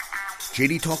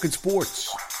JD Talking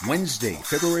Sports, Wednesday,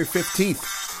 February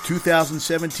 15th,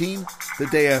 2017, the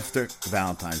day after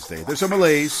Valentine's Day. There's some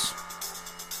malaise.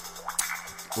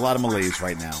 A lot of malaise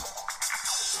right now.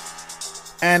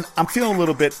 And I'm feeling a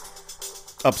little bit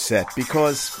upset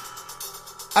because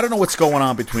I don't know what's going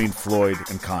on between Floyd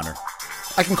and Conor.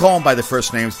 I can call them by their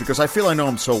first names because I feel I know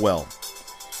them so well.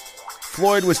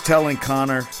 Floyd was telling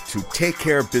Conor to take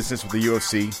care of business with the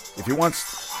UFC if he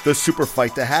wants the super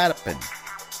fight to happen.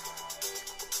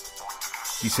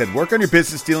 He said, work on your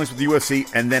business dealings with the UFC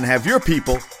and then have your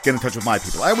people get in touch with my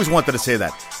people. I always wanted to say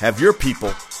that. Have your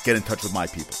people get in touch with my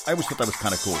people. I always thought that was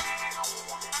kind of cool.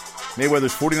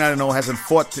 Mayweather's 49-0, hasn't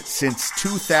fought since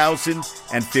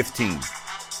 2015.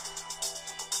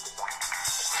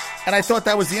 And I thought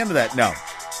that was the end of that. No.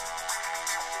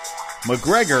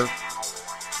 McGregor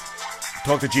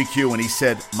talked to GQ and he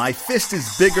said, my fist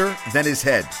is bigger than his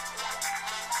head.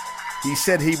 He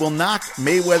said he will knock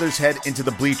Mayweather's head into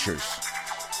the bleachers.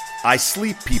 I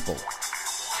sleep people.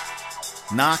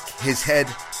 Knock his head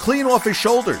clean off his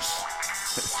shoulders.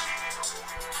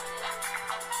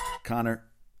 Conor,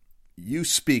 you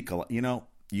speak a lot. You know,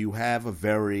 you have a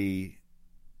very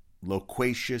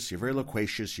loquacious, you're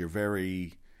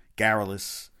very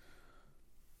garrulous.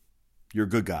 You're a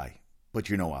good guy,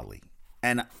 but you know Ali.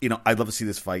 And, you know, I'd love to see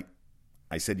this fight.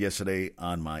 I said yesterday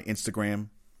on my Instagram,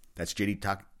 that's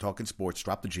JD Talking Sports,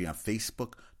 drop the G on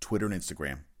Facebook, Twitter, and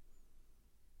Instagram.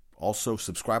 Also,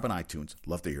 subscribe on iTunes.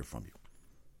 Love to hear from you.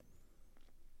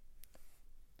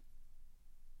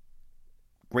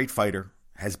 Great fighter.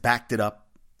 Has backed it up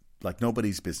like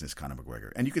nobody's business, Conor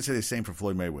McGregor. And you could say the same for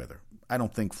Floyd Mayweather. I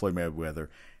don't think Floyd Mayweather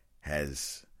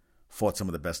has fought some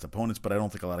of the best opponents, but I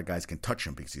don't think a lot of guys can touch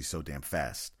him because he's so damn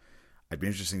fast. I'd be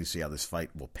interested to see how this fight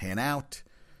will pan out.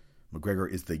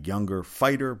 McGregor is the younger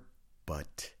fighter,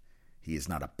 but he is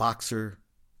not a boxer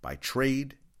by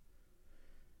trade.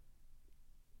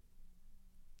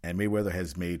 And Mayweather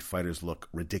has made fighters look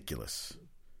ridiculous.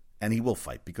 And he will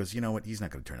fight because, you know what, he's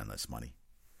not going to turn on this money.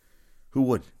 Who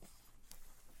would?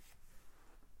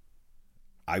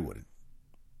 I wouldn't.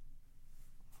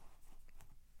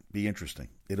 Be interesting.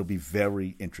 It'll be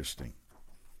very interesting.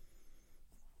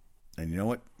 And you know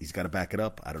what? He's got to back it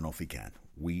up. I don't know if he can.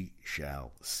 We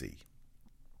shall see.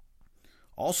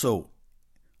 Also,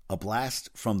 a blast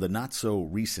from the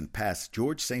not-so-recent past.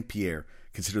 Georges St-Pierre,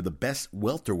 considered the best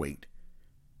welterweight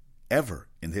ever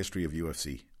in the history of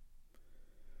UFC,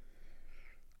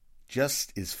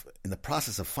 just is in the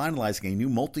process of finalizing a new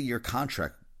multi-year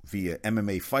contract via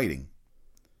MMA Fighting.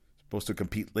 Supposed to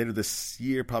compete later this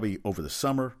year, probably over the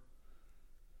summer.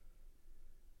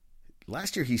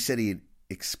 Last year, he said he had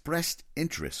expressed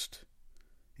interest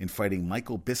in fighting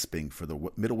Michael Bisping for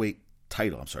the middleweight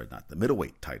title. I'm sorry, not the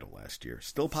middleweight title last year.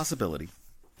 Still a possibility.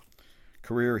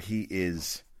 Career, he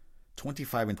is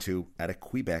 25-2 out of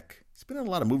Quebec. He's been in a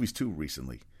lot of movies too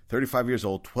recently. 35 years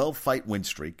old, 12-fight win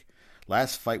streak.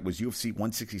 Last fight was UFC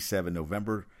 167,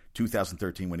 November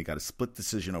 2013, when he got a split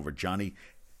decision over Johnny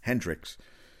Hendricks.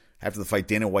 After the fight,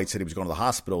 Dana White said he was going to the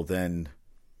hospital. Then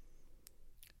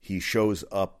he shows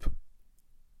up.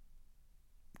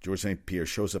 Georges St-Pierre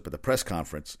shows up at the press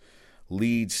conference,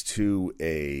 leads to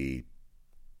a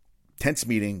tense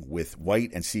meeting with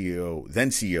White and then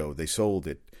CEO. They sold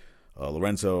it,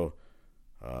 Lorenzo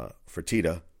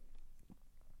Fertitta.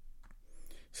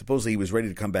 Supposedly he was ready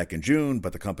to come back in June,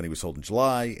 but the company was sold in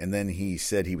July. And then he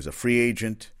said he was a free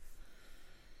agent.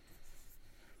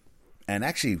 And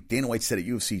actually, Dana White said at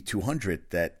UFC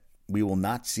 200 that we will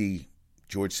not see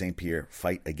Georges St-Pierre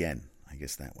fight again. I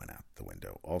guess that went out the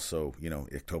window. Also, you know,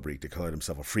 October he declared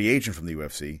himself a free agent from the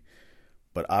UFC.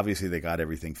 But obviously they got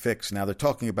everything fixed. Now they're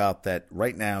talking about that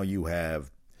right now you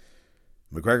have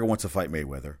McGregor wants to fight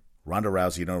Mayweather. Ronda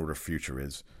Rousey, you don't know what her future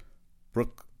is.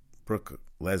 Brock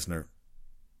Lesnar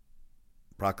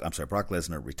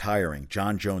retiring.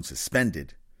 John Jones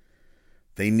suspended.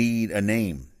 They need a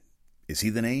name. Is he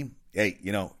the name? Hey,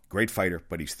 you know, great fighter,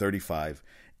 but he's 35.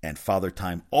 And Father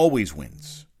Time always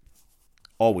wins.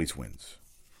 Always wins.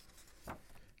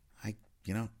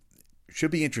 It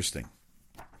should be interesting.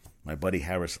 My buddy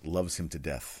Harris loves him to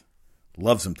death.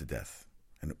 Loves him to death.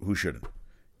 And who shouldn't?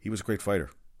 He was a great fighter.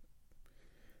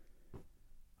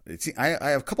 I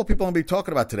have a couple people I'm going to be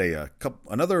talking about today. A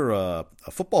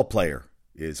football player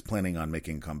is planning on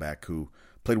making a comeback who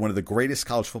played one of the greatest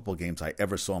college football games I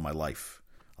ever saw in my life.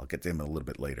 I'll get to him a little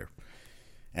bit later.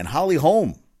 And Holly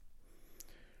Holm,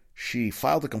 she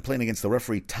filed a complaint against the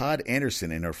referee Todd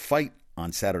Anderson in her fight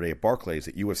on Saturday at Barclays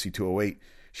at UFC 208.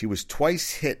 She was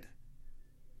twice hit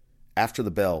after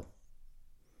the bell,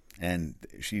 and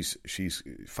she's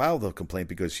filed a complaint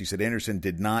because she said Anderson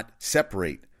did not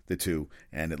separate the two,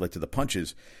 and it led to the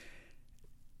punches.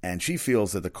 And she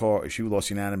feels that she lost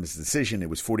unanimous decision. It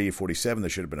was 48-47. There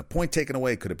should have been a point taken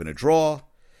away. It could have been a draw.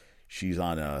 She's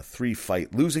on a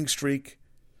 3-fight losing streak.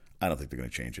 I don't think they're going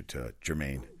to change it to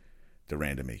Germaine de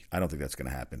Randamie. I don't think that's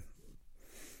going to happen.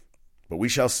 But we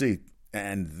shall see.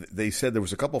 And they said there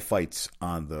was a couple fights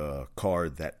on the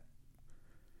card that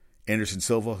Anderson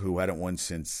Silva, who hadn't won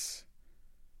since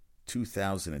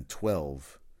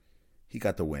 2012, he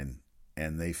got the win.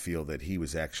 And they feel that he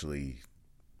was actually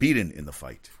beaten in the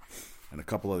fight. And a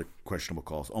couple other questionable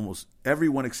calls. Almost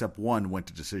everyone except one went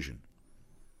to decision.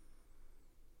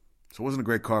 So it wasn't a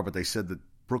great card, but they said that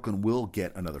Brooklyn will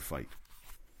get another fight.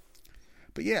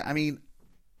 But yeah, I mean,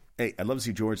 hey, I'd love to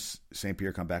see George St.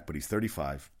 Pierre come back, but he's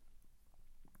 35.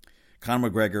 Conor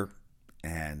McGregor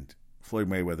and Floyd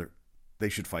Mayweather, they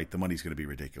should fight. The money's going to be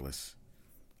ridiculous.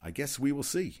 I guess we will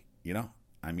see, you know?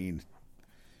 I mean,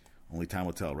 only time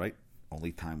will tell, right?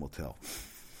 Only time will tell.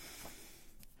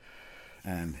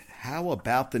 And how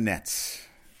about the Nets?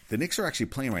 The Knicks are actually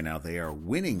playing right now. They are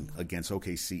winning against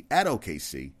OKC at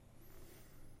OKC.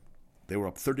 They were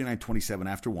up 39-27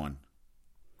 after one.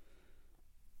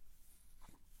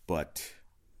 But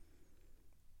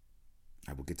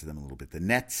I will get to them a little bit. The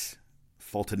Nets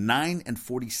fall to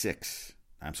 9-46.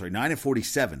 I'm sorry,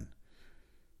 9-47.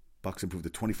 Bucks improved to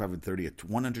 25-30 at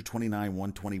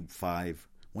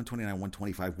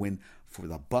 129-125 win for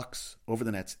the Bucks over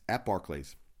the Nets at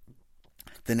Barclays.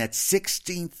 The Nets'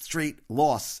 16th straight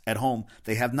loss at home.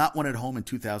 They have not won at home in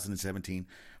 2017.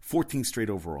 14th straight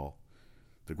overall.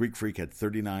 The Greek Freak had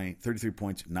 33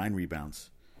 points, 9 rebounds.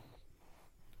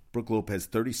 Brook Lopez,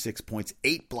 36 points,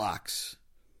 8 blocks.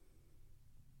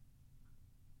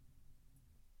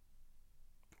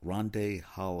 Rondae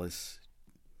Hollis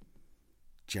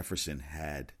Jefferson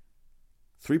had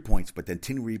 3 points, but then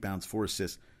 10 rebounds, 4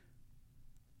 assists.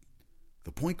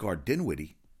 The point guard,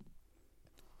 Dinwiddie,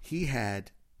 he had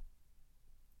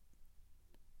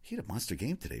a monster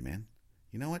game today, man.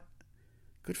 You know what?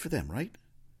 Good for them, right?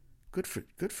 Good for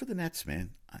the Nets,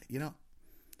 man. I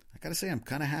got to say, I'm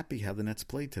kind of happy how the Nets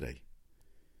played today.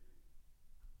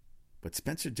 But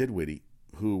Spencer Dinwiddie,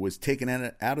 who was taken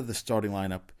out of the starting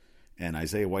lineup, and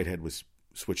Isaiah Whitehead was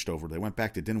switched over. They went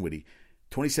back to Dinwiddie.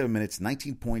 27 minutes,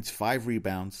 19 points, 5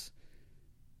 rebounds,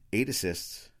 8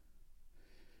 assists.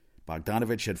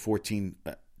 Bogdanovich had 14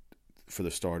 for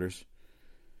the starters.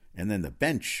 And then the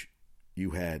bench,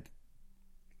 you had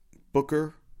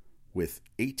Booker with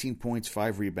 18 points,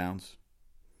 5 rebounds.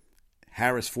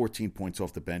 Harris, 14 points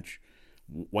off the bench.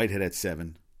 Whitehead had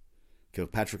 7.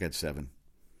 Kilpatrick had 7.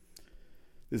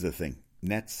 This is the thing.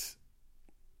 Nets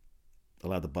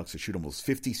allowed the Bucks to shoot almost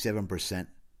 57%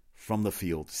 from the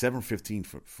field, 7-15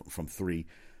 from 3.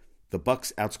 The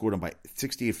Bucks outscored them by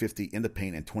 68-50 in the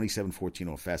paint and 27-14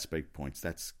 on fast break points.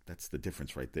 That's the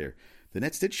difference right there. The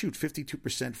Nets did shoot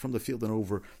 52% from the field and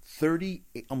over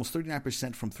almost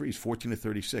 39% from threes,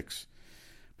 14-36.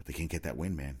 But they can't get that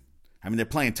win, man. I mean, they're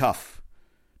playing tough,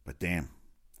 but damn,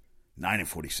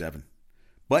 9-47.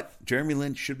 But Jeremy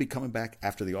Lin should be coming back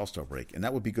after the All-Star break, and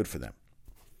that would be good for them.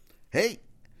 Hey,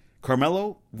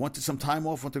 Carmelo wanted some time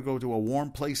off, wanted to go to a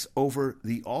warm place over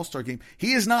the All-Star game.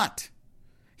 He is not.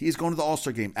 He is going to the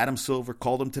All-Star game. Adam Silver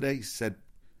called him today, said,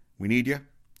 "We need you."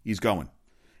 He's going.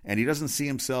 And he doesn't see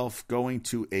himself going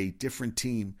to a different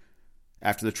team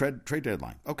after the trade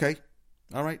deadline. Okay.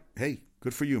 All right. Hey,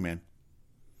 good for you, man.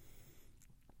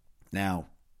 Now,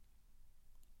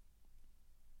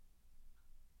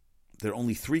 they're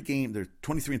only 3 games. They're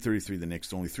 23-33, the Knicks.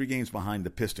 They're only 3 games behind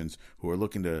the Pistons, who are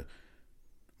looking to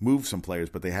move some players,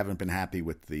 but they haven't been happy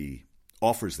with the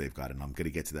offers they've gotten. I'm going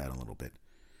to get to that in a little bit.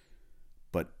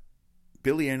 But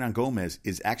Billy Hernangomez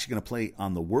is actually going to play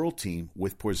on the world team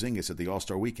with Porzingis at the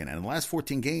All-Star weekend. And in the last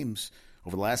 14 games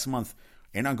over the last month,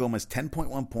 Hernangomez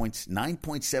 10.1 points,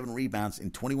 9.7 rebounds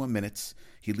in 21 minutes.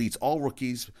 He leads all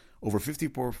rookies, over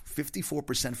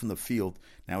 54% from the field.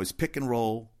 Now his pick and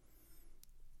roll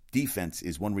defense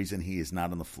is one reason he is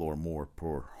not on the floor more.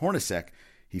 Per Hornacek,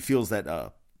 he feels that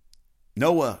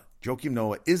Joakim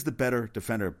Noah is the better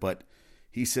defender, but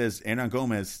he says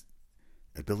Hernangomez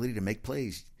ability to make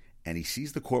plays, and he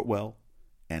sees the court well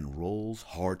and rolls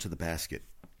hard to the basket.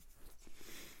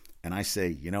 And I say,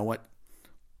 you know what?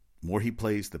 More he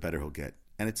plays, the better he'll get.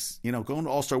 And it's, going to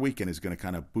All-Star Weekend is going to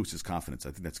kind of boost his confidence.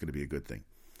 I think that's going to be a good thing.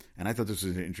 And I thought this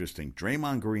was interesting.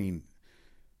 Draymond Green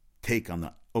take on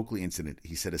the Oakley incident.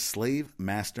 He said, a slave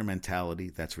master mentality,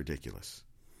 that's ridiculous.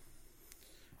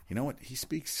 You know what? He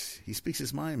speaks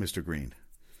his mind, Mr. Green.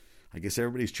 I guess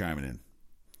everybody's chiming in.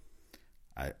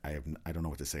 I don't know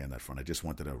what to say on that front. I just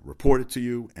wanted to report it to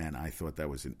you, and I thought that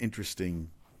was an interesting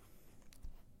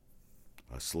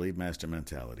A slave master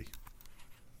mentality.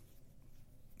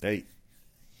 Hey,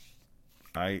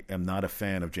 I am not a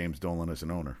fan of James Dolan as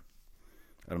an owner.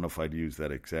 I don't know if I'd use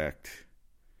that exact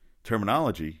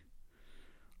terminology.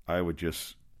 I would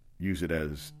just use it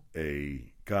as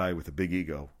a guy with a big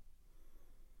ego.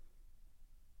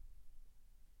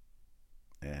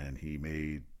 And he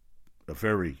made a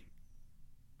very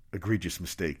egregious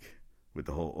mistake with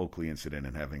the whole Oakley incident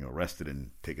and having arrested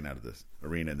and taken out of the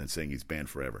arena and then saying he's banned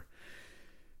forever.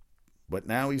 But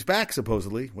now he's back,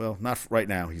 supposedly. Well, not right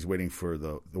now. He's waiting for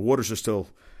the waters are still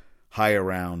high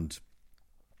around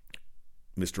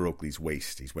Mr. Oakley's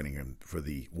waist. He's waiting for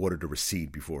the water to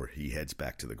recede before he heads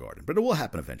back to the Garden. But it will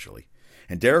happen eventually.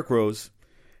 And Derrick Rose,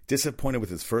 disappointed with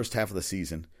his first half of the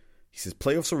season. He says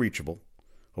playoffs are reachable.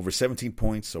 Over 17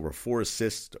 points, over 4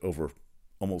 assists, over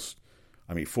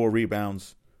 4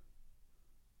 rebounds,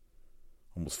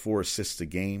 almost 4 assists a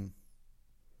game.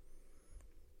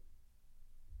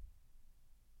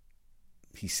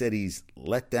 He said he's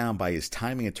let down by his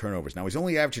timing and turnovers. Now, he's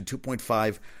only averaging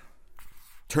 2.5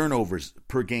 turnovers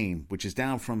per game, which is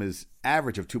down from his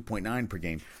average of 2.9 per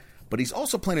game. But he's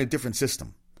also playing a different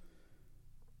system,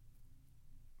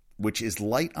 which is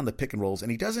light on the pick and rolls. And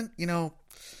he doesn't, he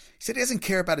said he doesn't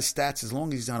care about his stats as long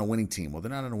as he's on a winning team. Well, they're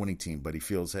not on a winning team, but he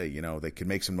feels, hey, they could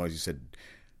make some noise. He said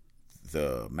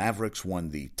the Mavericks won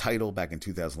the title back in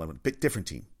 2011. Bit different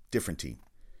team.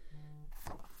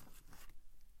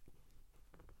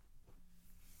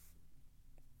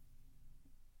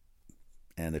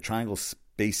 And the triangle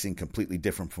spacing completely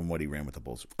different from what he ran with the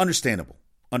Bulls. Understandable.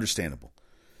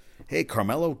 Hey,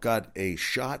 Carmelo got a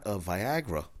shot of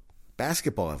Viagra,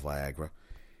 basketball of Viagra.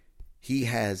 He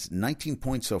has 19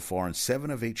 points so far and 7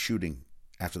 of 8 shooting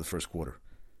after the first quarter.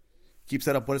 Keeps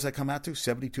that up. What does that come out to?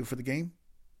 72 for the game?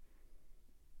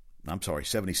 I'm sorry,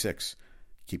 76.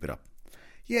 Keep it up.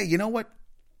 Yeah, you know what?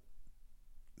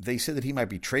 They said that he might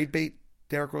be trade bait,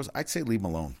 Derrick Rose. I'd say leave him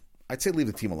alone. I'd say leave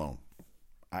the team alone.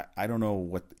 I don't know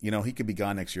what, he could be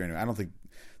gone next year anyway. I don't think,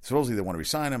 supposedly they want to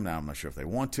resign him. Now I'm not sure if they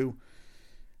want to.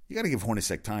 You got to give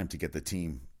Hornacek time to get the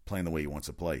team playing the way he wants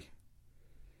to play.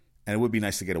 And it would be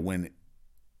nice to get a win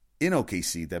in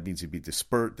OKC. That means he'd beat the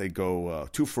Spurs. They'd go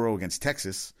 2-0 against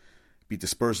Texas, beat the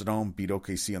Spurs at home, beat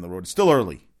OKC on the road. It's still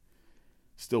early.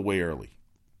 Still way early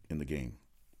in the game.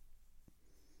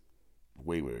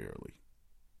 Way early.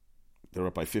 They're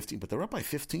up by 15, but they're up by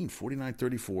 15,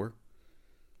 49-34.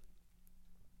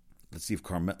 Let's see if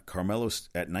Carmelo's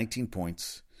at 19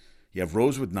 points. You have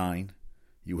Rose with 9.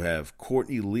 You have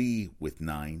Courtney Lee with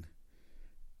 9.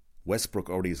 Westbrook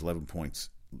already has 11 points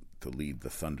to lead the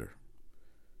Thunder.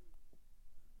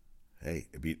 Hey,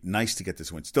 it'd be nice to get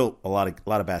this win. Still a lot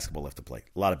of basketball left to play.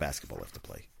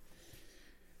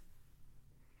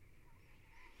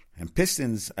 And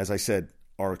Pistons, as I said,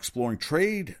 are exploring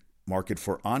trade market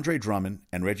for Andre Drummond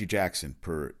and Reggie Jackson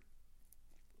per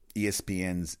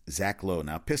ESPN's Zach Lowe.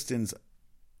 Now, Pistons,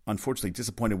 unfortunately,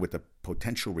 disappointed with the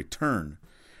potential return.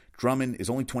 Drummond is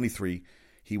only 23.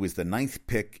 He was the 9th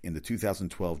pick in the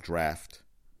 2012 draft.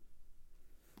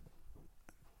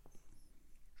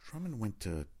 Drummond went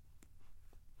to...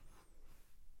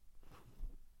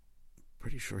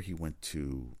 Pretty sure he went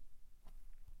to...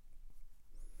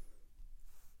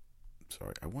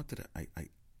 Sorry, I wanted to... I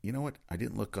you know what? I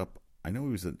didn't look up... I know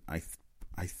he was... I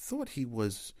thought he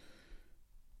was...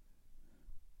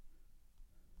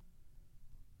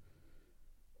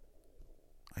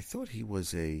 I thought he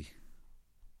was a...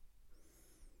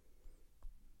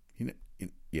 when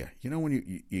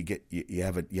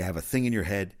you have a thing in your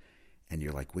head, and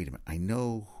you're like, wait a minute, I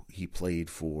know he played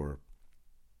for...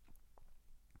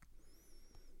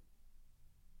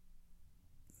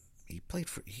 He played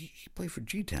for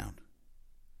G-Town.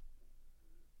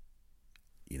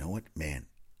 You know what, man?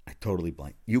 I totally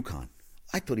blanked. UConn.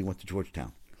 I thought he went to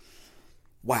Georgetown.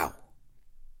 Wow.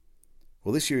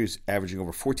 Well, this year he's averaging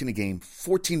over 14 a game,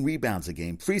 14 rebounds a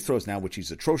game, free throws now, which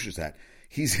he's atrocious at.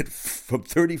 He's at from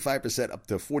 35% up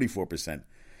to 44%.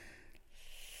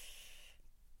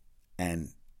 And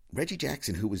Reggie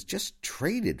Jackson, who was just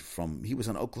traded he was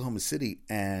on Oklahoma City,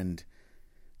 and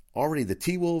already the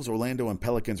T-Wolves, Orlando, and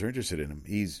Pelicans are interested in him.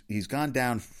 He's gone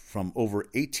down from over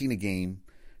 18 a game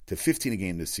to 15 a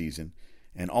game this season,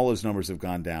 and all his numbers have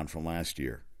gone down from last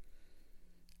year.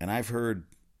 And I've heard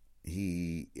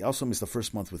he also missed the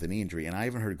first month with an knee injury, and I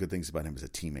haven't heard good things about him as a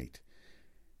teammate.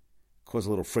 Caused a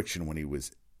little friction when he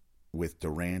was with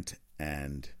Durant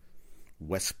and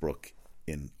Westbrook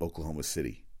in Oklahoma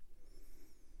City.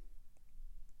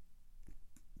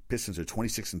 Pistons are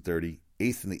 26-30,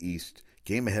 8th in the East,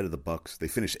 game ahead of the Bucks. They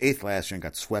finished 8th last year and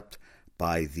got swept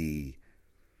by the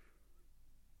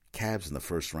Cavs in the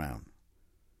first round.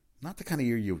 Not the kind of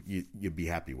year you'd be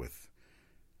happy with.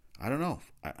 I don't know.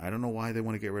 I don't know why they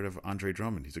want to get rid of Andre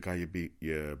Drummond. He's a guy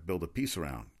you build a piece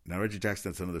around. Now Reggie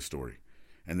Jackson, that's another story.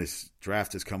 And this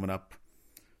draft is coming up.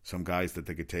 Some guys that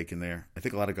they could take in there. I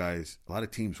think a lot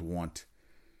of teams want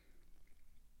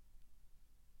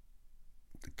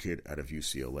the kid out of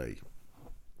UCLA,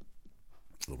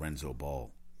 Lorenzo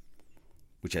Ball,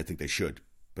 which I think they should.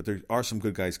 But there are some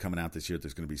good guys coming out this year.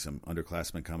 There's going to be some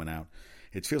underclassmen coming out.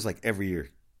 It feels like every year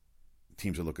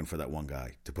teams are looking for that one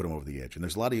guy to put him over the edge. And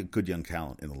there's a lot of good young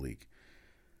talent in the league.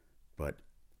 But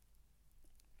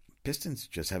Pistons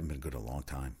just haven't been good in a long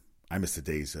time. I miss the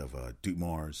days of Duke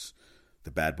Mars,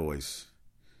 the Bad Boys,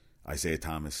 Isaiah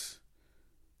Thomas,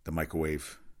 the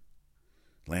Microwave,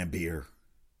 Lambeer,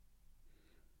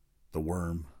 the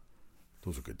Worm.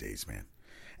 Those were good days, man.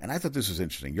 And I thought this was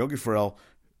interesting. Yogi Ferrell,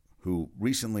 who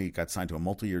recently got signed to a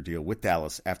multi-year deal with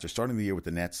Dallas after starting the year with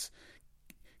the Nets,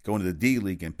 going to the D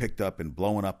League and picked up and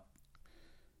blowing up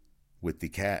with the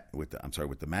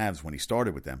Mavs when he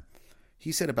started with them.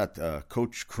 He said about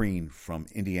Coach Crean from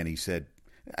Indiana, he said,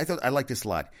 I like this a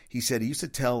lot. He said he used to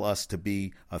tell us to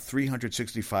be a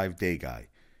 365-day guy.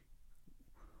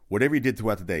 Whatever you did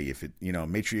throughout the day,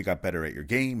 made sure you got better at your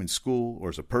game, in school, or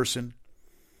as a person.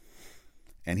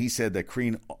 And he said that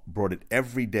Crean brought it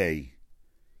every day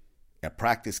at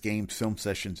practice, games, film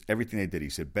sessions, everything they did. He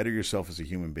said, better yourself as a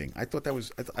human being. I thought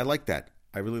I like that.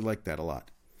 I really like that a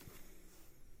lot.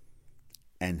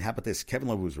 And how about this? Kevin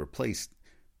Love was replaced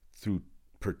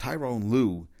per Tyronn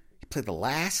Lue. He played the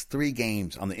last 3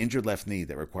 games on the injured left knee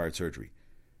that required surgery.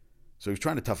 So he was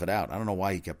trying to tough it out. I don't know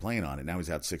why he kept playing on it. Now he's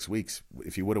out 6 weeks.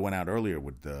 If he would have went out earlier,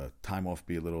 would the time off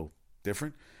be a little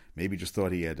different? Maybe just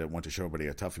thought he had wanted to show everybody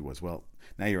how tough he was. Well,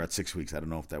 now you're at 6 weeks. I don't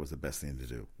know if that was the best thing to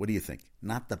do. What do you think?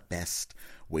 Not the best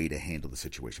way to handle the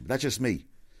situation. But that's just me.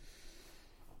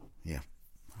 Yeah.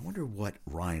 I wonder what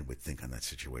Ryan would think on that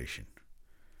situation.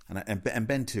 And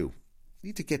Ben, too. I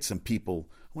need to get some people.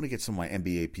 I want to get some of my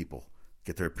NBA people,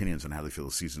 get their opinions on how they feel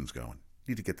the season's going.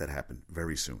 Need to get that happen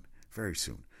very soon. Very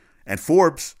soon. And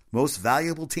Forbes, most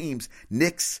valuable teams,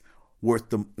 Knicks, worth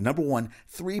the number one,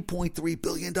 $3.3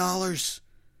 billion.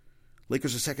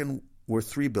 Lakers are second,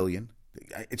 worth $3 billion.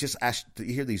 It just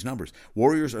you hear these numbers.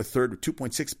 Warriors are third with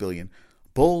 $2.6 billion.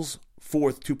 Bulls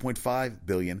fourth, $2.5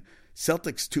 billion.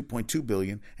 Celtics $2.2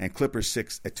 billion, and Clippers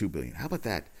sixth at $2 billion. How about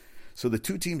that? So the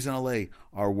two teams in LA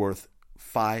are worth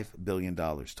 $5 billion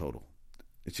total.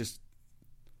 It's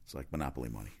like monopoly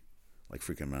money, like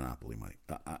freaking monopoly money.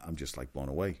 I'm just like blown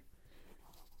away.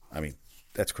 I mean,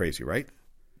 that's crazy, right?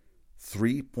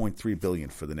 $3.3 billion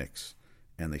for the Knicks,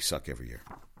 and they suck every year.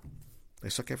 They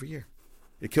suck every year.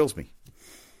 It kills me.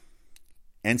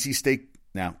 NC State,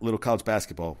 now, little college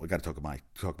basketball. We got to talk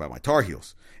about my Tar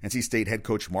Heels. NC State head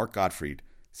coach Mark Gottfried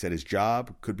said his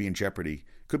job could be in jeopardy,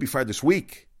 could be fired this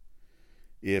week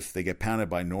if they get pounded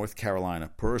by North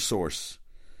Carolina. Per a source,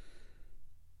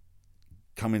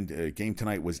 game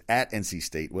tonight was at NC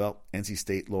State. Well, NC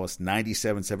State lost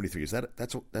 97-73.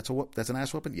 That's an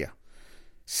ass whooping? Yeah.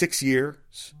 6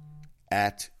 years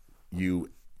at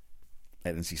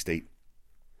NC State.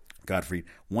 Gottfried,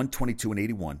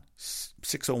 122-81,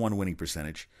 601 winning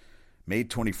percentage. Made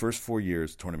 20 first 4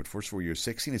 years, tournament first 4 years,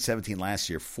 16-17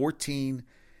 last year, 14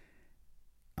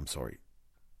 and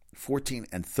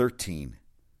 13.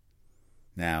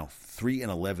 Now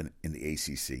 3-11 in the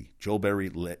ACC. Joel Berry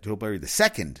the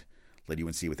second led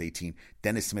UNC with 18.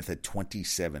 Dennis Smith had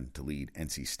 27 to lead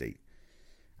NC State.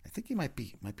 I think he might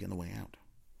be on the way out.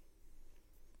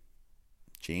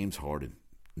 James Harden,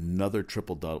 another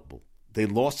triple-double. They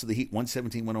lost to the Heat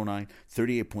 117-109,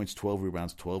 38 points, 12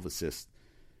 rebounds, 12 assists.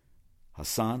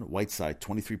 Hassan Whiteside,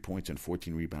 23 points and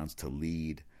 14 rebounds to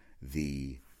lead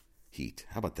the Heat.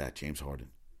 How about that, James Harden?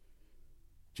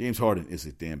 James Harden is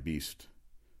a damn beast.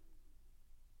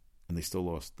 And they still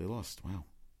lost. They lost. Wow.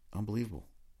 Unbelievable.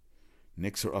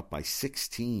 Knicks are up by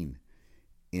 16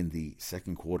 in the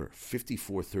second quarter.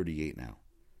 54-38 now.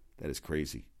 That is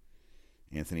crazy.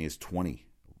 Anthony has 20.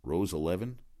 Rose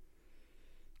 11.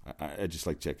 I just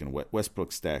like checking Westbrook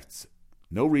stats.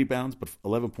 No rebounds, but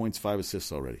 11 points, 5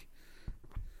 assists already.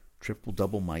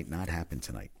 Triple-double might not happen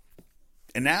tonight.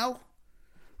 And now,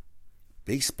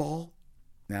 baseball.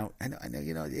 Now, I know,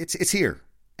 it's here.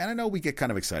 And I know we get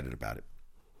kind of excited about it.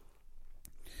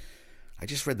 I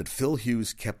just read that Phil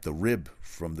Hughes kept the rib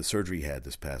from the surgery he had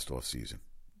this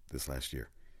last year.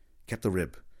 Kept the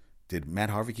rib. Did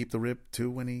Matt Harvey keep the rib too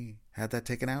when he had that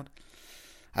taken out?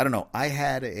 I don't know.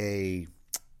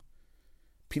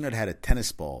 Peanut had a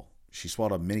tennis ball. She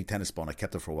swallowed a mini tennis ball, and I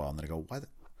kept it for a while. And then I go,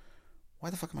 why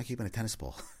the fuck am I keeping a tennis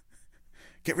ball?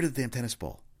 Get rid of the damn tennis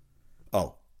ball.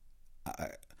 Oh,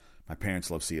 My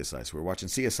parents love CSI, so we were watching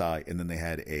CSI, and then they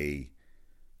had a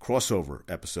crossover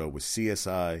episode with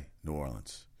CSI New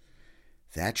Orleans.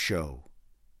 That show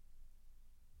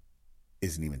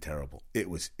isn't even terrible. It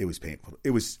was painful.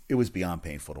 It was beyond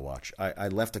painful to watch. I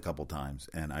left a couple times,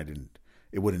 and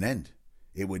it wouldn't end.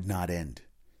 It would not end.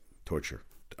 Torture.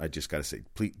 I just got to say,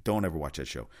 please don't ever watch that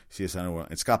show. CSI New Orleans.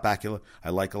 And Scott Bakula, I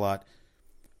like a lot.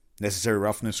 Necessary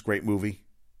Roughness, great movie.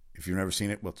 If you've never seen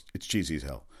it, well, it's cheesy as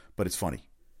hell, but it's funny.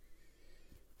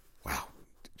 Wow,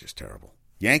 just terrible.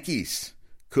 Yankees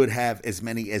could have as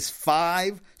many as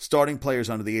 5 starting players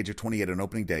under the age of 28 on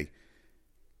opening day,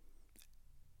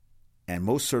 and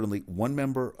most certainly one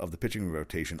member of the pitching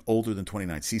rotation older than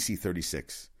 29, CC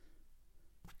 36.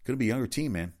 Going to be a younger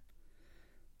team, man.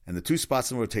 And the 2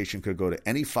 spots in the rotation could go to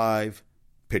any 5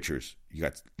 pitchers. You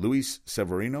got Luis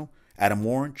Severino, Adam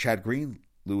Warren, Chad Green,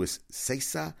 Luis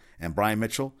Cessa, and Brian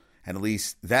Mitchell, and at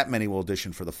least that many will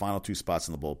audition for the final 2 spots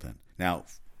in the bullpen. Now,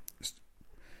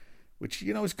 which,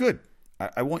 is good.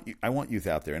 I want youth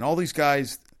out there. And all these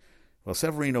guys, well,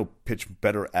 Severino pitched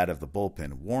better out of the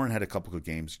bullpen. Warren had a couple of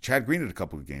games. Chad Green had a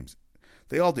couple of games.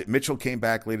 They all did. Mitchell came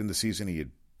back late in the season. He had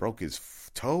broke his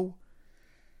toe.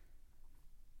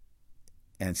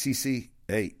 And CC,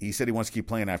 hey, he said he wants to keep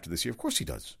playing after this year. Of course he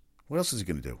does. What else is he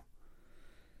going to do?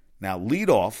 Now,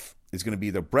 leadoff is going to be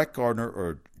either Brett Gardner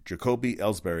or Jacoby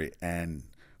Ellsbury. And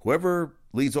whoever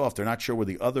leads off, they're not sure where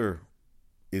the other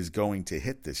is going to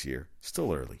hit this year.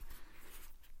 Still early.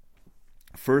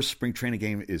 First spring training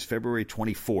game is February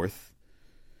 24th.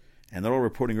 And they're all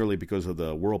reporting early because of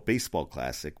the World Baseball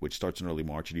Classic, which starts in early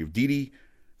March. And you have Didi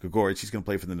Gregorius, he's going to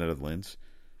play for the Netherlands.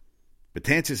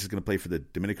 Betances is going to play for the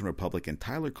Dominican Republic. And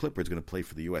Tyler Clippard is going to play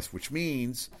for the U.S., which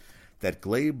means that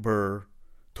Gleyber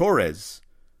Torres,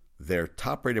 their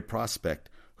top-rated prospect,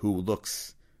 who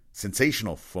looks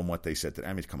sensational from what they said.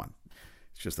 I mean, come on.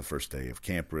 It's just the first day of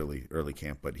camp, really, early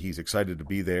camp. But he's excited to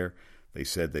be there. They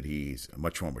said that he's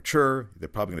much more mature. They're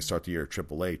probably going to start the year at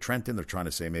AAA Trenton. They're trying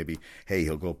to say maybe, hey,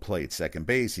 he'll go play at second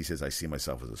base. He says, I see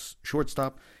myself as a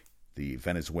shortstop. The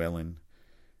Venezuelan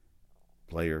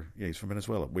player. Yeah, he's from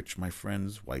Venezuela, which my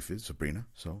friend's wife is, Sabrina.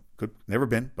 So, never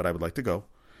been, but I would like to go.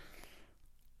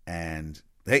 And,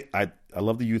 hey, I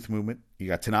love the youth movement. You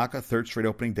got Tanaka, 3rd straight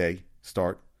opening day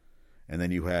start. And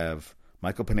then you have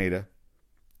Michael Pineda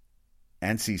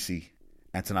and CC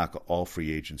and Tanaka, all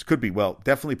free agents. Could be, well,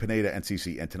 definitely Pineda and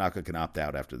CC, and Tanaka can opt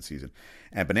out after the season.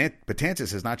 And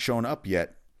Betances has not shown up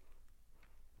yet.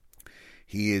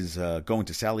 He is going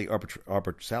to salary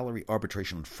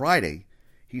arbitration on Friday.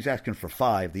 He's asking for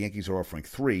 5. The Yankees are offering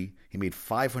 3. He made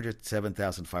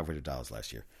 $507,500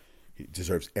 last year. He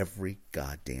deserves every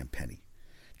goddamn penny.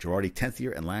 Girardi, 10th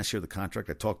year, and last year the contract.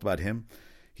 I talked about him.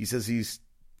 He says he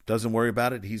doesn't worry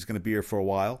about it. He's going to be here for a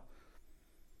while.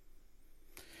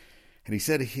 And he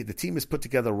said the team has put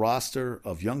together a roster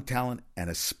of young talent and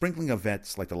a sprinkling of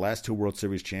vets like the last 2 World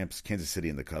Series champs, Kansas City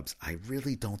and the Cubs. I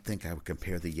really don't think I would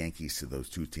compare the Yankees to those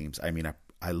 2 teams. I mean,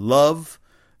 I love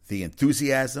the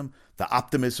enthusiasm, the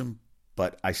optimism,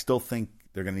 but I still think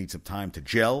they're going to need some time to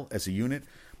gel as a unit.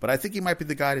 But I think he might be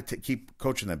the guy to keep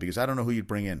coaching them because I don't know who you'd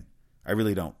bring in. I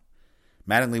really don't.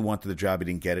 Mattingly wanted the job. He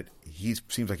didn't get it. He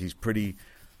seems like he's pretty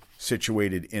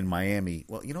situated in Miami.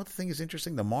 Well, you know what the thing is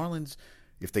interesting? The Marlins,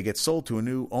 if they get sold to a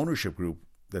new ownership group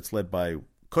that's led by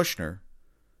Kushner,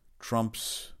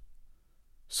 Trump's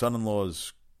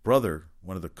son-in-law's brother,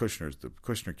 one of the Kushners, the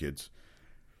Kushner kids,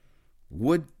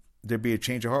 would there be a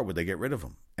change of heart? Would they get rid of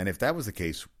him? And if that was the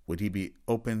case, would he be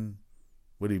open?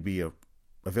 Would he be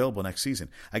available next season?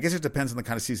 I guess it depends on the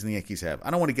kind of season the Yankees have.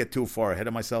 I don't want to get too far ahead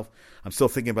of myself. I'm still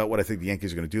thinking about what I think the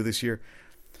Yankees are going to do this year.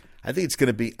 I think it's going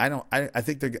to be. I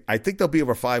think they'll be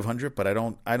over 500, but I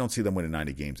don't see them winning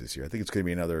 90 games this year. I think it's going to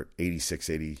be another 86,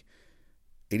 80,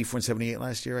 84 and 78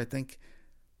 last year. I think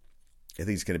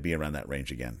it's going to be around that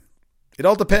range again. It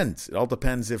all depends. It all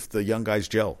depends if the young guys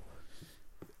gel.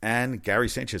 And Gary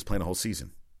Sanchez playing a whole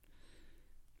season.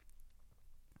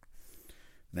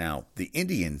 Now the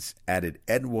Indians added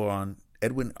Edwin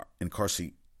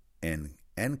Encarnacion.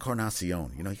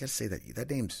 You know, you got to say that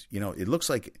name's, you know, it looks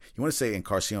like you want to say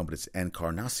Encarnacion, but it's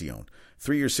Encarnacion.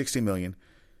 3 years, $60 million.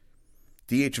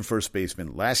 DH and first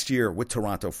baseman. Last year with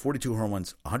Toronto, 42 home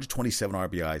runs, 127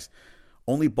 RBIs.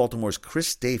 Only Baltimore's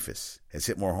Chris Davis has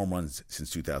hit more home runs since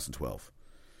 2012.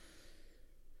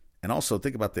 And also,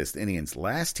 think about this. The Indians,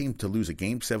 last team to lose a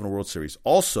Game 7 World Series,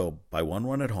 also by 1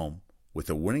 run at home, with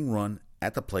a winning run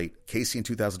at the plate. Casey in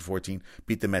 2014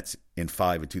 beat the Mets in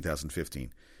 5 in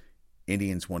 2015.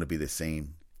 Indians want to do the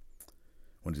same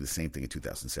thing in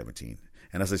 2017.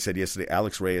 And as I said yesterday,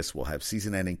 Alex Reyes will have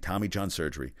season-ending Tommy John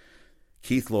surgery.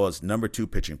 Keith Law's number 2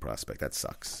 pitching prospect. That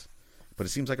sucks. but it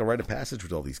seems like a rite of passage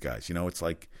with all these guys. You know, it's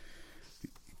like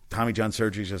Tommy John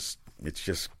surgery it's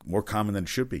just more common than it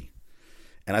should be.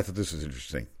 And I thought this was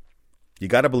interesting. You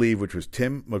got to believe, which was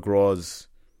Tim McGraw's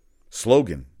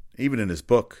slogan, even in his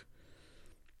book.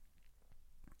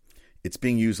 It's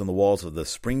being used on the walls of the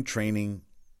spring training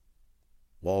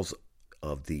walls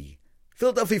of the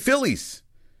Philadelphia Phillies.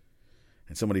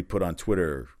 And somebody put on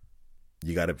Twitter,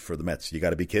 for the Mets, you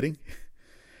got to be kidding.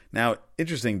 Now,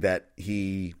 interesting that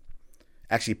he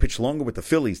actually pitched longer with the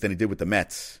Phillies than he did with the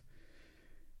Mets.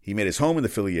 He made his home in the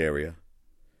Philly area.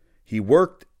 He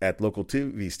worked at local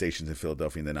TV stations in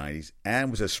Philadelphia in the 90s and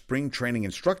was a spring training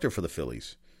instructor for the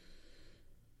Phillies.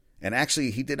 And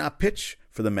actually, he did not pitch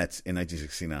for the Mets in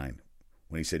 1969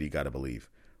 when he said, you got to believe.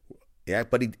 Yeah,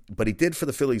 but he did for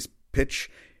the Phillies pitch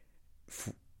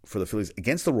for the Phillies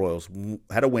against the Royals,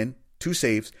 had a win, 2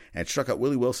 saves, and struck out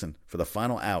Willie Wilson for the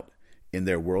final out in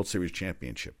their World Series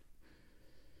championship.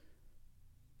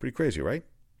 Pretty crazy, right?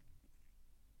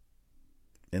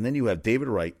 And then you have David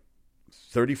Wright,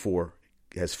 34,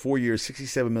 has 4 years,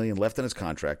 $67 million left on his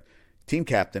contract. Team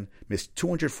captain, missed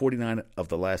 249 of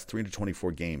the last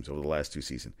 324 games over the last 2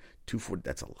 seasons. 240,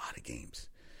 that's a lot of games.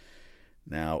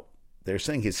 Now, they're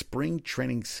saying his spring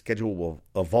training schedule will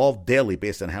evolve daily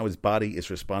based on how his body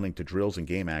is responding to drills and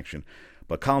game action.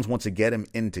 But Collins wants to get him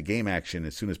into game action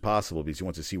as soon as possible because he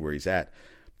wants to see where he's at.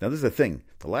 Now, this is the thing.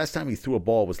 The last time he threw a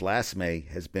ball was last May,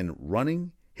 has been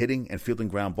running, hitting, and fielding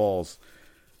ground balls.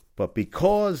 But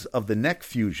because of the neck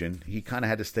fusion, he kind of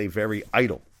had to stay very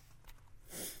idle.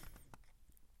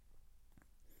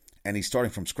 And he's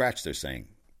starting from scratch, they're saying,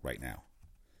 right now.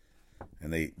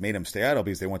 And they made him stay idle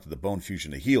because they wanted the bone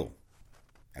fusion to heal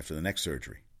after the neck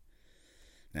surgery.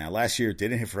 Now, last year,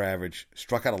 didn't hit for average,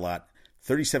 struck out a lot,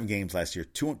 37 games last year,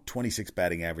 226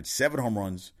 batting average, 7 home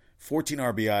runs, 14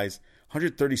 RBIs,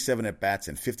 137 at-bats,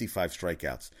 and 55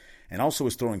 strikeouts. And also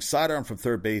was throwing sidearm from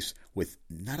third base with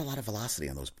not a lot of velocity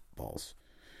on those balls.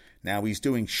 Now, he's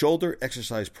doing shoulder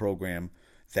exercise program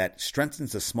that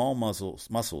strengthens the small muscles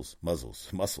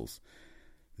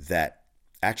that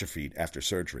atrophied after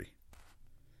surgery.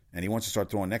 And he wants to start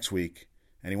throwing next week,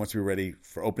 and he wants to be ready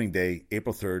for opening day,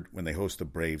 April 3rd, when they host the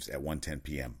Braves at 1:10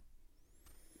 p.m.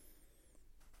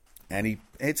 And he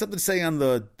had something to say on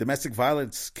the domestic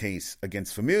violence case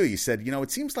against Familia. He said,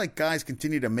 it seems like guys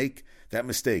continue to make that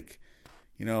mistake.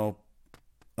 A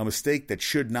mistake that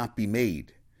should not be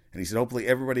made. And he said, hopefully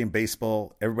everybody in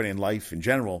baseball, everybody in life in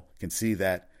general can see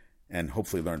that and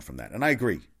hopefully learn from that. And I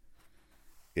agree.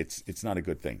 It's not a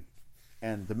good thing.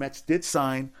 And the Mets did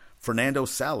sign Fernando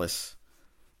Salas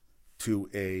to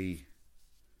a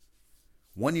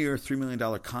 1-year, $3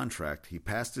 million contract. He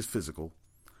passed his physical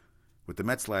with the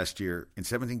Mets last year. In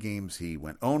 17 games, he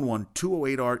went 0-1,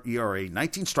 2.08 ERA,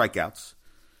 19 strikeouts.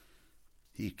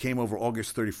 He came over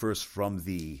August 31st from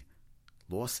the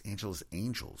Los Angeles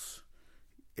Angels.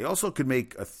 He also could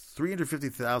make a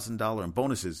 $350,000 in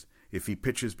bonuses if he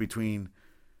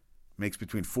makes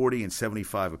between 40 and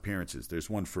 75 appearances. There's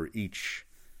one for each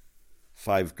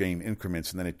 5-game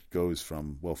increments, and then it goes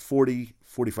from, 40,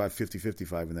 45, 50,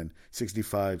 55, and then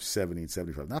 65, 70, and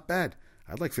 75. Not bad.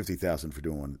 I'd like $50,000 for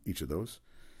doing each of those.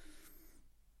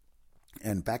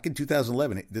 And back in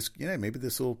 2011, maybe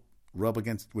this will rub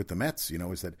with the Mets,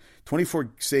 is that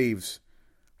 24 saves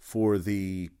for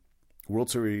the World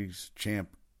Series champ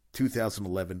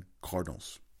 2011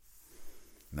 Cardinals.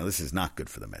 Now, this is not good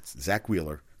for the Mets. Zach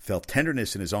Wheeler felt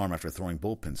tenderness in his arm after a throwing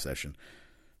bullpen session.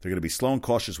 They're going to be slow and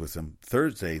cautious with him.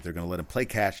 Thursday, they're going to let him play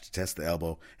catch to test the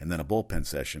elbow and then a bullpen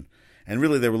session. And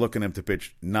really, they were looking at him to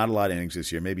pitch not a lot of innings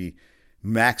this year, maybe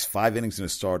max 5 innings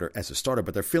as a starter.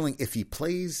 But they're feeling if he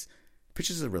pitches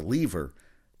as a reliever,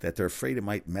 that they're afraid it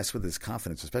might mess with his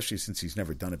confidence, especially since he's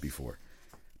never done it before.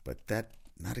 But that's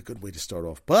not a good way to start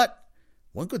off. But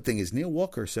one good thing is Neil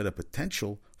Walker said a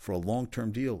potential for a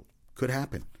long-term deal could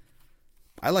happen.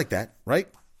 I like that, right?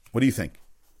 What do you think?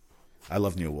 I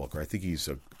love Neil Walker. I think he's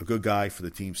a good guy for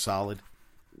the team, solid.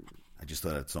 I just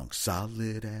thought that song,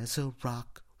 Solid as a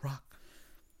Rock.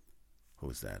 What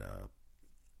was that?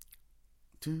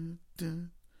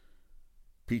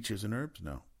 Peaches and Herbs?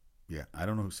 No. Yeah, I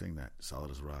don't know who sang that.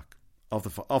 Solid as a Rock.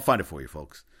 I'll find it for you,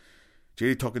 folks.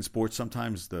 JD Talking Sports,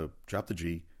 sometimes drop the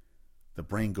G, the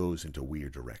brain goes into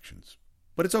weird directions.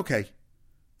 But it's okay.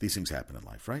 These things happen in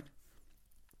life, right?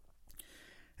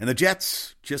 And the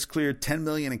Jets just cleared $10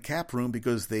 million in cap room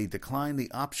because they declined the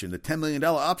 $10 million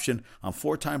option on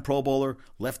 4-time Pro Bowler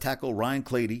left tackle Ryan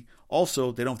Clady.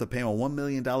 Also, they don't have to pay him a $1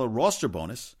 million roster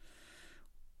bonus.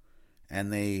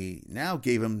 And they now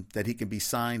gave him that he can be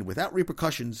signed without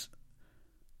repercussions.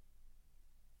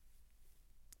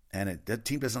 And that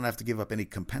team doesn't have to give up any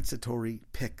compensatory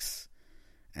picks.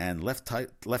 And left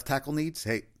tackle needs,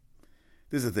 hey,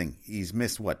 this is the thing. He's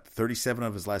missed, 37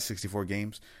 of his last 64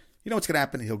 games? You know what's going to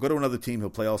happen? He'll go to another team. He'll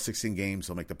play all 16 games.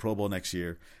 He'll make the Pro Bowl next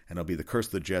year. And it'll be the curse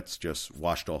of the Jets just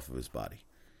washed off of his body.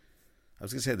 I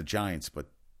was going to say the Giants, but...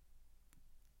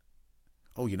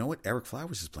 Oh, you know what? Eric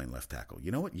Flowers is playing left tackle.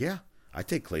 You know what? Yeah, I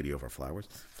take Clady over Flowers.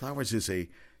 Flowers is a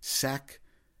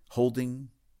sack-holding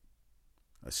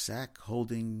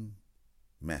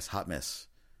mess, hot mess,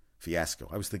 fiasco.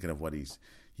 I was thinking of what he's...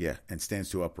 Yeah, and stands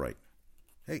too upright.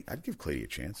 Hey, I'd give Clady a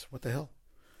chance. What the hell?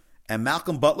 And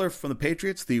Malcolm Butler from the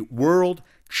Patriots, the world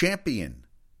champion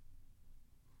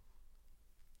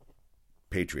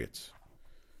Patriots.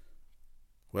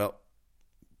 Well,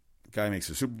 guy makes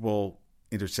a Super Bowl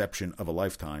interception of a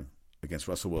lifetime against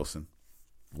Russell Wilson.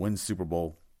 Wins Super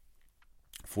Bowl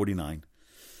 49.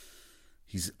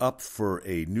 He's up for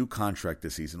a new contract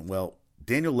this season. Well,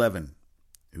 Daniel Levin,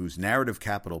 whose Narrative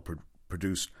Capital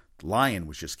produced Lion,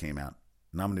 which just came out,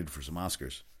 nominated for some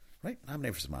Oscars, right?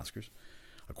 Nominated for some Oscars.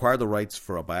 Acquired the rights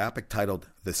for a biopic titled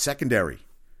The Secondary.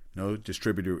 No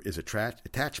distributor is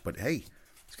attached, but hey,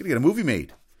 it's going to get a movie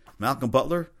made. Malcolm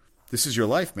Butler, this is your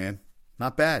life, man.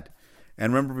 Not bad.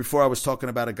 And remember before I was talking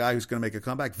about a guy who's going to make a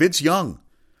comeback? Vince Young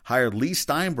hired Lee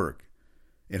Steinberg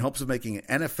in hopes of making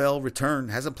an NFL return.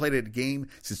 Hasn't played a game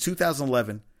since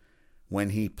 2011 when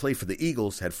he played for the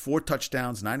Eagles, had 4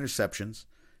 touchdowns, 9 interceptions,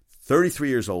 33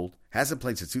 years old, hasn't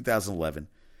played since 2011.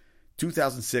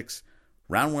 2006,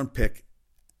 round 1 pick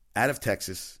out of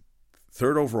Texas,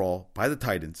 3rd overall by the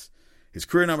Titans. His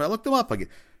career number, I looked him up,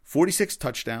 46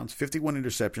 touchdowns, 51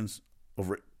 interceptions,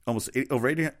 over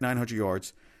 8,900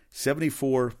 yards,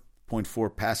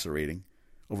 74.4 passer rating,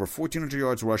 over 1,400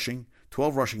 yards rushing,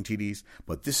 12 rushing TDs.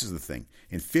 But this is the thing.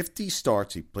 In 50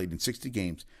 starts, he played in 60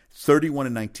 games,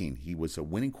 31-19. He was a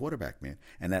winning quarterback, man.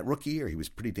 And that rookie year, he was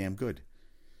pretty damn good.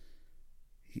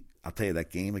 I'll tell you, that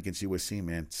game against USC,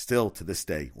 man, still to this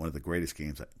day, one of the greatest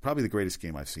games, probably the greatest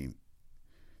game I've seen.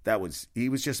 He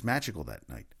was just magical that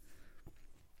night.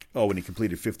 Oh, and he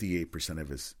completed 58% of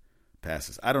his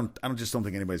passes. I don't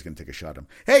think anybody's going to take a shot at him.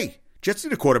 Hey, Jets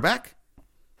need a quarterback.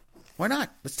 Why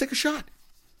not? Let's take a shot.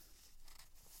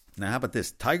 Now, how about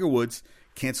this? Tiger Woods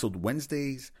canceled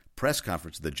Wednesday's press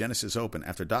conference at the Genesis Open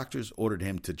after doctors ordered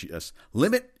him to just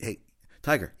limit. Hey,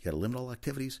 Tiger, you got to limit all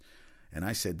activities. And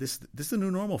I said, this is the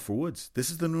new normal for Woods. This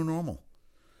is the new normal.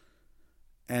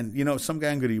 And, you know, some guy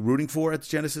I'm going to be rooting for at the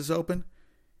Genesis Open.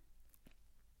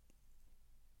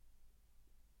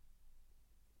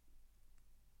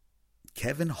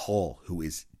 Kevin Hall, who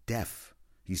is deaf.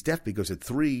 He's deaf because at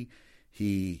 3,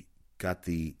 he got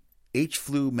the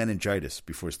H-flu meningitis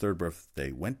before his 3rd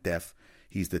birthday, went deaf.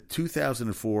 He's the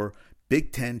 2004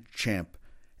 Big Ten champ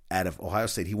out of Ohio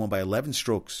State. He won by 11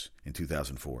 strokes in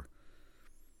 2004.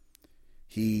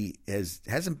 He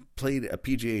hasn't played a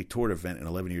PGA Tour event in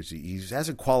 11 years. He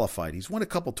hasn't qualified. He's won a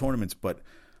couple tournaments, but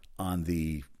on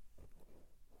the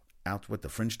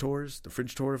fringe tours, the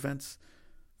fringe tour events,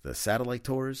 the satellite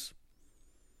tours.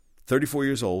 34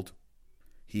 years old.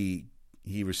 He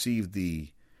received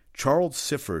the Charles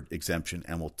Sifford exemption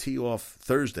and will tee off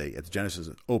Thursday at the Genesis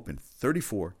Open.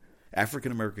 34,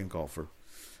 African-American golfer,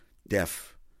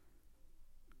 deaf.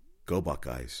 Go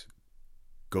Buckeyes.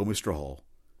 Go Mr. Hall.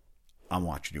 I'm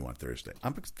watching you on Thursday.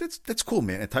 That's cool,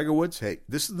 man. And Tiger Woods, hey,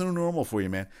 this is the new normal for you,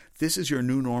 man. This is your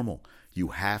new normal. You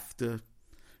got to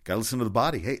listen to the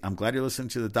body. Hey, I'm glad you're listening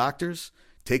to the doctors.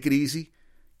 Take it easy.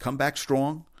 Come back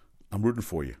strong. I'm rooting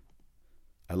for you.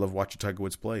 I love watching Tiger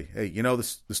Woods play. Hey, you know the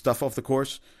stuff off the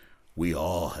course? We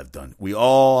all have done. We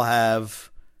all have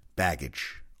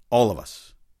baggage. All of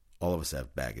us. All of us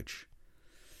have baggage.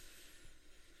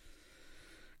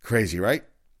 Crazy, right?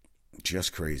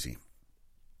 Just crazy.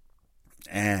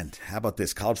 And how about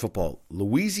this? College football.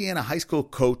 Louisiana high school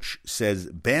coach says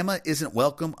Bama isn't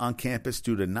welcome on campus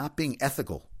due to not being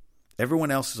ethical.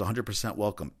 Everyone else is 100%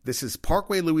 welcome. This is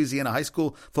Parkway, Louisiana high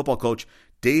school football coach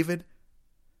David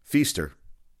Feaster.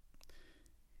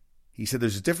 He said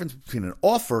there's a difference between an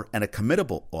offer and a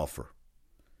committable offer.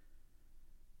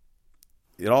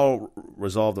 It all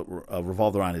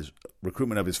revolved around his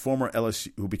recruitment of his former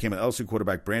LSU, who became an LSU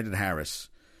quarterback, Brandon Harris.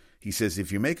 He says,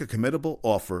 if you make a committable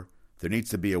offer, there needs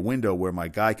to be a window where my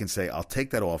guy can say, I'll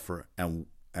take that offer and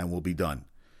we'll be done.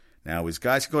 Now, his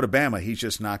guys can go to Bama. He's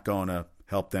just not going to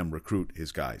help them recruit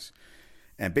his guys.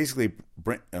 And basically,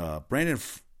 Brandon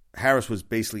Harris was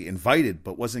basically invited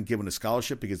but wasn't given a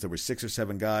scholarship because there were 6 or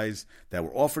 7 guys that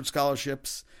were offered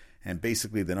scholarships. And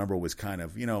basically the number was kind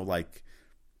of, like,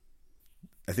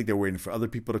 I think they're waiting for other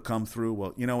people to come through.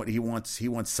 Well, you know what? He wants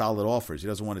solid offers. He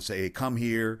doesn't want to say, hey, come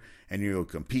here and you'll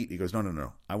compete. He goes,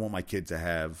 no. I want my kid to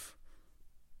have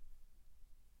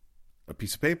a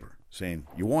piece of paper saying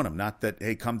you want him, not that,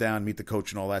 hey, come down, meet the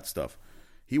coach and all that stuff.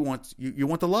 He wants, you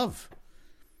want the love.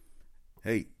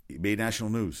 Hey, he made national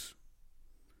news.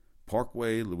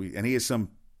 Parkway, Louis, and he has some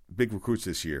big recruits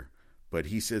this year, but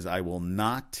he says, I will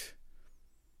not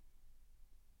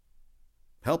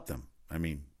help them. I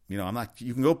mean, I'm not,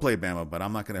 you can go play Bama, but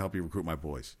I'm not going to help you recruit my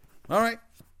boys. All right.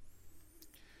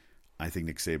 I think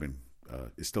Nick Saban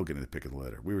is still getting the pick of the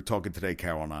litter. We were talking today,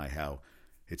 Carol and I, how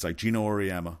it's like Gino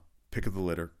Auriemma, pick of the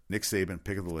litter, Nick Saban,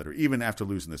 pick of the litter. Even after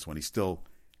losing this one, he's still,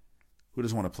 who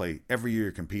doesn't want to play every year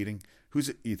you're competing?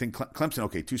 You think Clemson,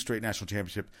 okay, 2 straight national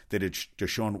championship. They did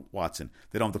Deshaun Watson.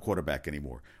 They don't have the quarterback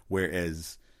anymore.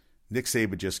 Whereas Nick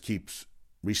Saban just keeps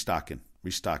restocking,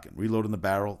 reloading the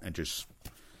barrel, and just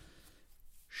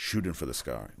shooting for the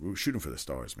sky. Shooting for the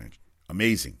stars, man.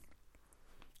 Amazing.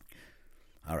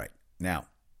 All right. Now,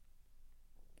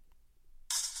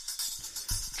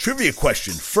 trivia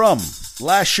question from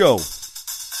last show.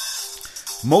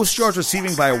 Most yards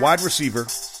receiving by a wide receiver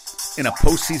in a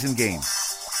postseason game.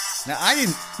 Now, I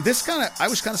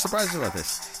was kind of surprised about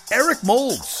this. Eric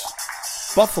Moulds,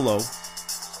 Buffalo,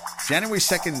 January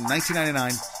 2nd,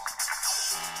 1999.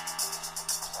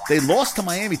 They lost to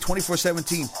Miami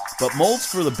 24-17, but Moulds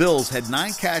for the Bills had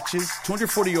 9 catches,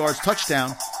 240 yards,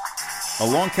 touchdown, a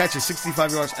long catch of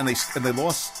 65 yards, and they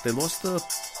lost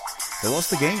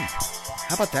the game.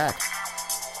 How about that?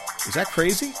 Is that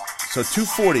crazy? So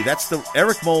 240.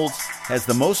 Eric Moulds has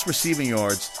the most receiving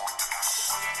yards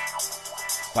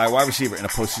by a wide receiver in a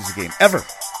postseason game ever.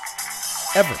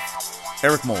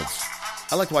 Eric Moulds.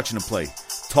 I like watching him play.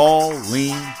 Tall,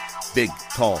 lean, big,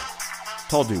 tall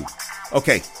dude.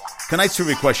 Okay, tonight's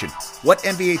trivia question: what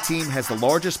NBA team has the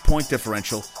largest point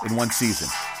differential in one season?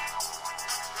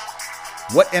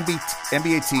 What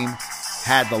NBA team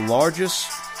had the largest?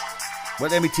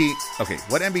 What NBA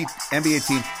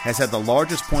team has had the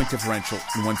largest point differential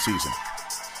in one season?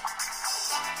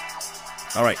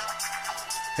 All right.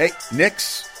 Hey,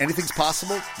 Knicks, anything's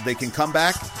possible. They can come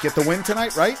back, get the win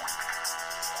tonight, right?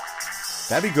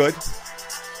 That'd be good.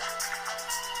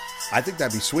 I think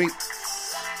that'd be sweet.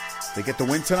 They get the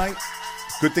win tonight,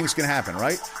 good things can happen,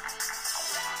 right?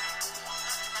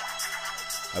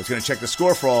 I was going to check the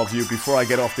score for all of you before I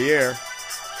get off the air.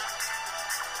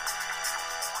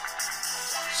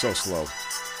 So slow.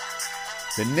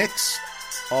 The Knicks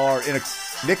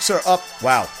are up.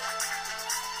 Wow.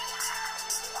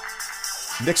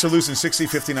 Knicks are losing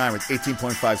 60-59 with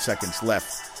 18.5 seconds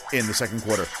left in the second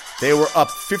quarter. They were up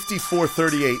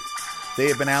 54-38. They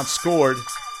have been outscored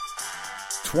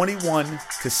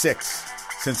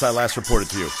 21-6 since I last reported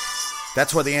to you.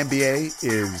 That's why the NBA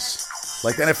is,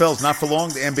 like the NFL is not for long,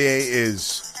 the NBA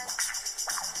is,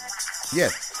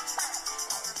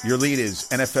 your lead is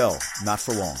NFL, not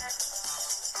for long.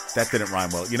 That didn't rhyme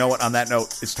well. You know what? On that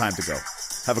note, it's time to go.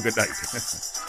 Have a good night.